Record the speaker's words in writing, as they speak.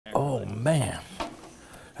Oh man,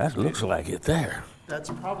 that looks like it there. That's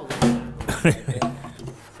probably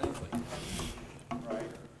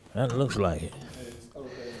That looks like it.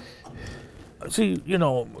 See, you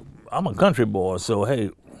know, I'm a country boy, so hey,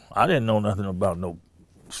 I didn't know nothing about no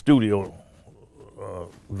studio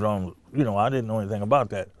drums. You know, I didn't know anything about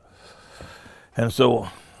that. And so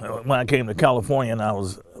when I came to California, and I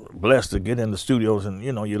was blessed to get in the studios, and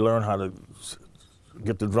you know, you learn how to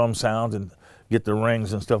get the drum sounds and get the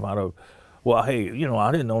rings and stuff out of. Well, hey, you know,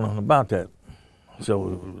 I didn't know nothing about that,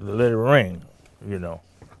 so let it ring, you know.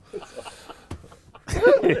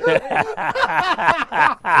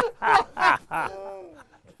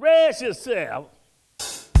 Express yourself.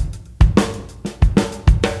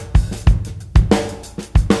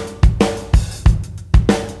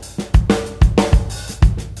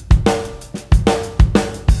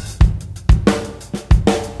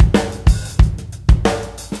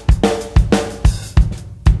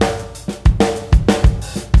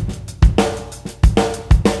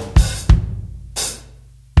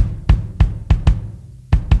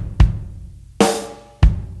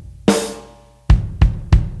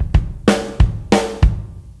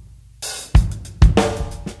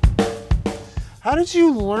 How did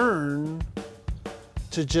you learn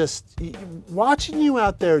to just, watching you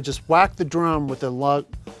out there just whack the drum with a lug,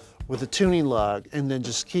 with a tuning lug, and then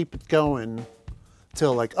just keep it going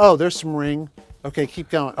till like, oh, there's some ring. Okay, keep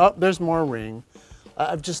going. Oh, there's more ring.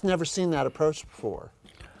 I've just never seen that approach before.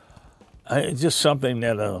 It's just something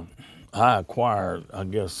that I acquired, I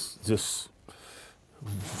guess, just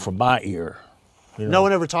from my ear. You know? No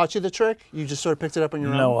one ever taught you the trick? You just sort of picked it up on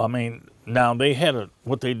your own? No, I mean, now they had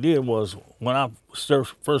what they did was when I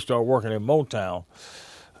first started working at Motown,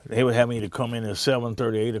 they would have me to come in at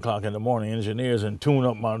 7:30, 8 o'clock in the morning, engineers, and tune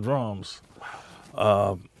up my drums.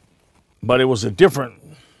 But it was a different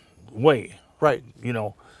way. Right. You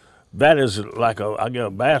know, that is like I get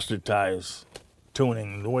a bastardized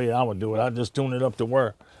tuning the way I would do it. I just tune it up to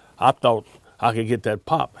where I thought I could get that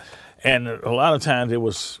pop. And a lot of times it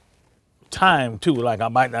was time too, like I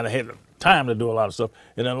might not have had time to do a lot of stuff.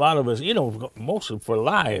 And a lot of us, you know, mostly for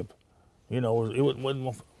live, you know, it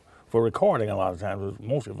wasn't for recording a lot of times, it was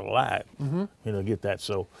mostly for live, you know, get that.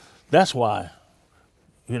 So that's why,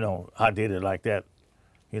 you know, I did it like that,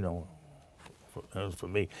 you know, for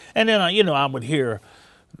me. And then, you know, I would hear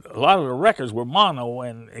a lot of the records were mono,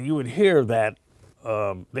 and you would hear that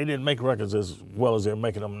they didn't make records as well as they're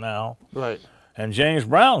making them now. Right. And James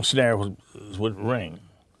Brown's snare would ring.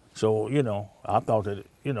 So, you know, I thought that,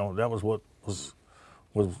 you know, that was what was,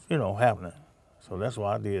 you know, happening. So that's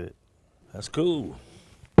why I did it. That's cool.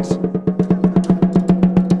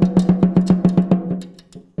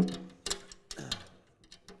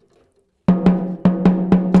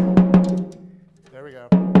 There we go.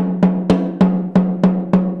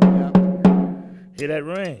 Yep. Hear that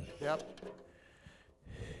ring? Yep.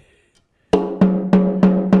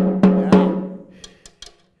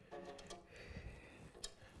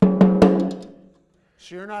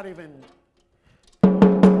 So you're not even.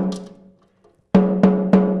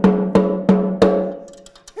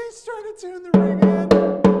 He's trying to tune the ring in.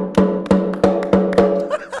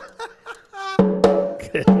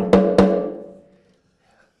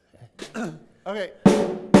 Okay.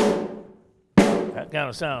 That kind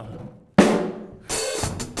of sound.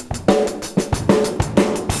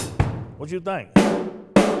 What you think?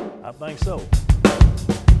 I think so.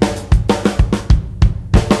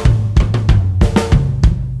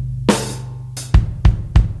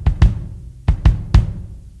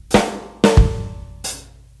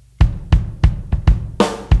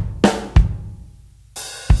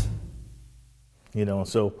 You know,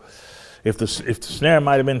 so if the snare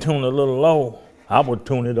might have been tuned a little low, I would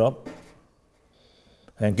tune it up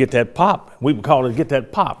and get that pop. We would call it get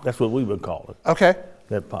that pop. That's what we would call it. Okay.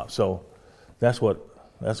 That pop. So that's the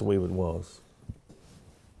way it was.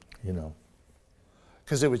 You know.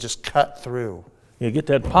 Because it would just cut through. Yeah, get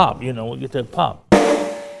that pop. You know, get that pop.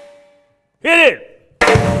 Hit it.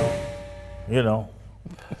 You know.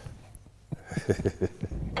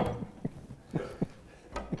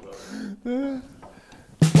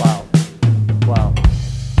 Wow. Wow.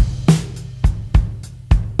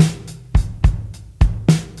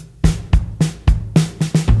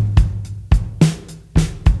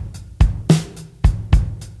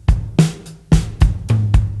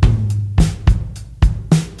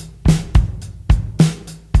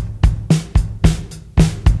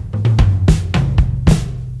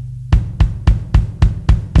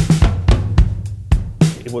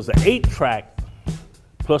 It was an 8-track,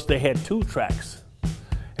 plus they had 2 tracks.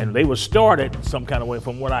 And they would start it some kind of way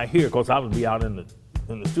from what I hear, because I would be out in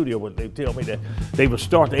in the studio, but they tell me that they would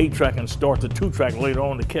start the 8-track and start the 2-track later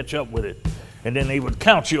on to catch up with it. And then they would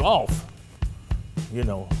count you off, you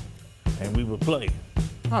know, and we would play.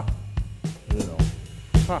 Huh. You know.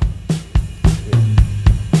 Huh. Yeah.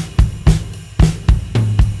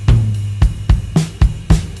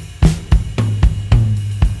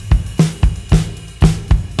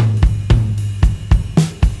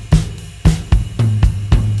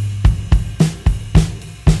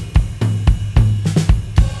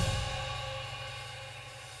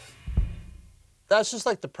 That's just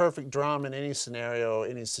like the perfect drum in any scenario,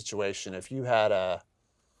 any situation. If you had a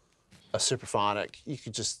Supraphonic, you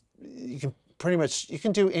can pretty much, you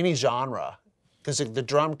can do any genre because the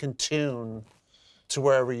drum can tune to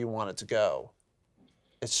wherever you want it to go.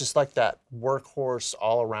 It's just like that workhorse,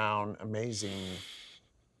 all around, amazing.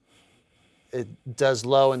 It does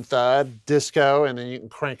low and thud, disco, and then you can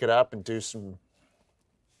crank it up and do some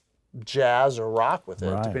jazz or rock with it,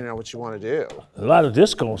 depending on what you want to do. A lot of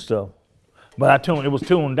disco stuff. But it was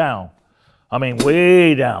tuned down. I mean,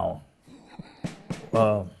 way down.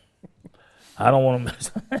 I don't want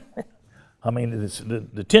to. I mean,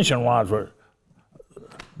 the tension rods some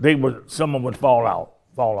of them would fall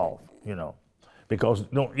off, you know, because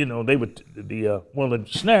you know they would the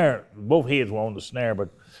snare, both heads were on the snare, but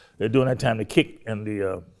during that time the kick and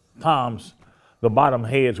the toms, the bottom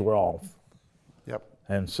heads were off. Yep.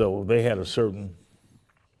 And so they had a certain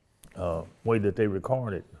way that they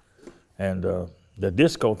recorded. And the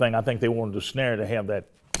disco thing, I think they wanted the snare to have that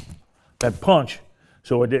punch.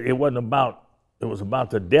 So it wasn't about, it was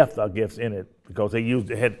about the depth, I guess, in it, because they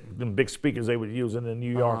had them big speakers they would use in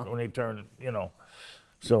New York when they turned, you know.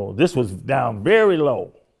 So this was down very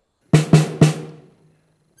low.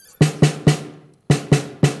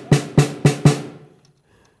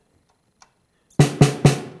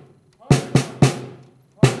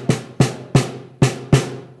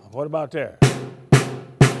 What about there?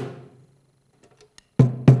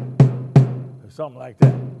 Something like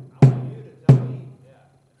that.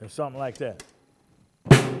 There's something like that.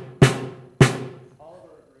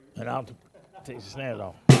 And I'll take the snares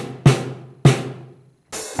off.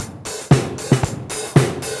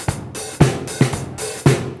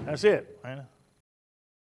 That's it, man.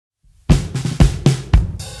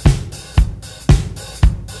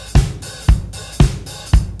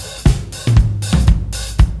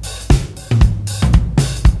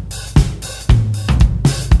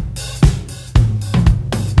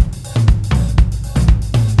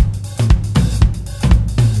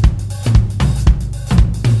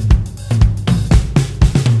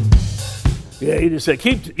 Yeah, he just said,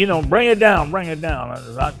 bring it down.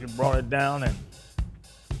 I brought it down and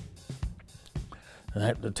I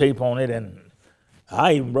had the tape on it, and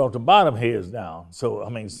I even brought the bottom heads down. So, I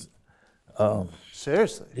mean,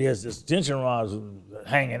 seriously? Yes, this tension rods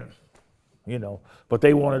hanging, you know, but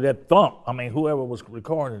they wanted that thump. I mean, whoever was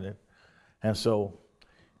recording it. And so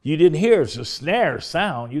you didn't hear the snare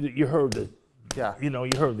sound. You heard the, you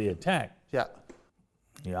heard the attack. Yeah.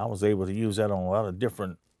 Yeah, I was able to use that on a lot of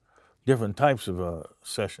different types of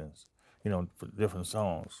sessions, you know, for different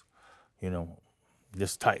songs, you know,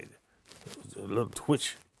 just tight. A little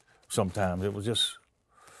twitch sometimes. It was just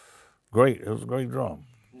great. It was a great drum,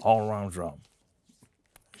 all around drum.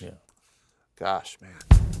 Yeah. Gosh, man.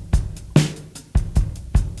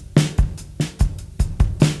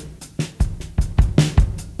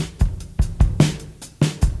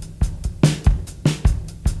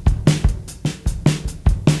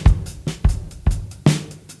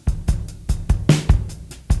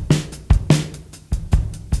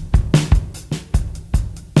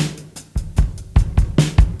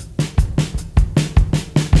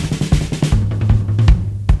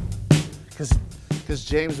 Because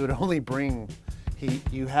James would only bring,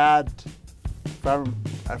 you had, if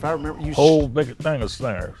I remember, you whole big thing of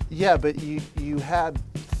snares. Yeah, but you had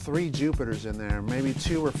 3 Jupiters in there. Maybe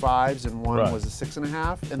 2 were 5s and one was a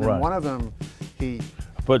 6.5, and then one of them he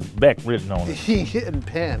put Beck written on it. He hit in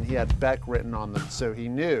pen. He had Beck written on them, so he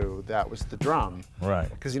knew that was the drum. Right.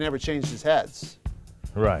 Because he never changed his heads.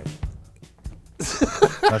 Right.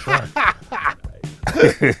 That's right.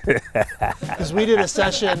 Because we did a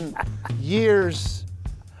session years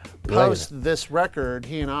post this record,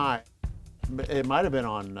 he and I, it might have been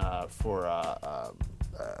on for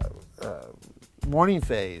Morning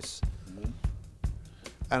Phase.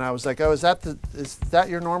 And I was like, oh, is that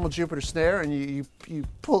your normal Jupiter snare? And you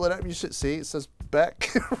pull it up, you should see, it says Beck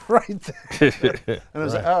right there. And I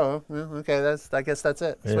was like, oh, well, okay, I guess that's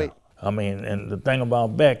it, sweet. I mean, and the thing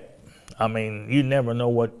about Beck, I mean, you never know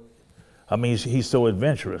what, I mean, he's so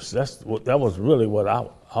adventurous. That was really what I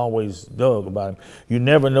always dug about him. You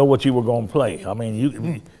never know what you were going to play. I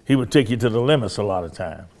mean, he would take you to the limits a lot of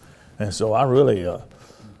times. And so I really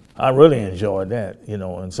enjoyed that, you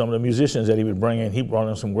know, and some of the musicians that he would bring in, he brought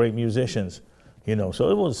in some great musicians, you know, so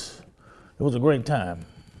it was a great time.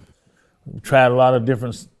 We tried a lot of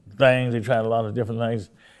different things,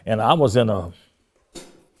 and I was in and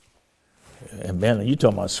man, you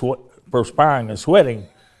talking about perspiring and sweating,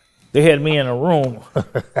 they had me in a room,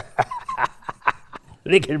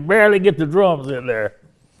 they could barely get the drums in there,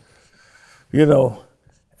 you know.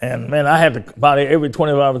 And man, I had to, about every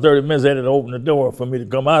 25 or 30 minutes, they had to open the door for me to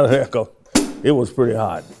come out of there because it was pretty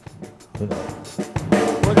hot. You know.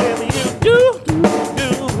 Whatever you do it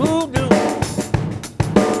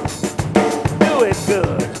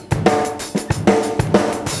good.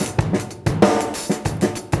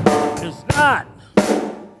 It's not.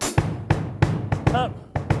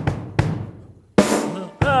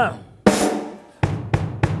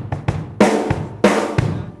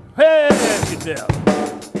 Hey, you tell.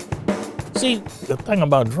 See, the thing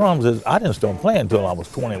about drums is I didn't start playing until I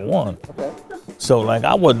was 21. Okay. So, like,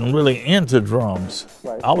 I wasn't really into drums.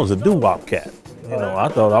 Right. I was a doo-wop cat. You know, I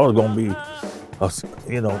thought I was going to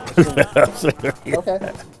be, you know.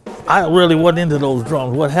 Okay. I really wasn't into those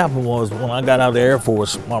drums. What happened was when I got out of the Air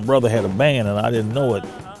Force, my brother had a band and I didn't know it.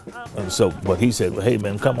 And so, but he said, well, hey,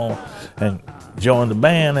 man, come on and join the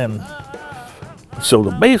band. And so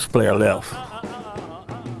the bass player left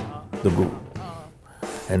the group.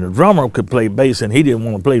 And the drummer could play bass, and he didn't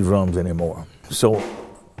want to play drums anymore. So,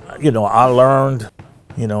 you know, I learned,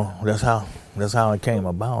 you know, that's how it came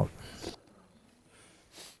about.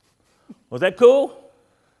 Was that cool?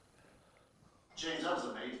 James,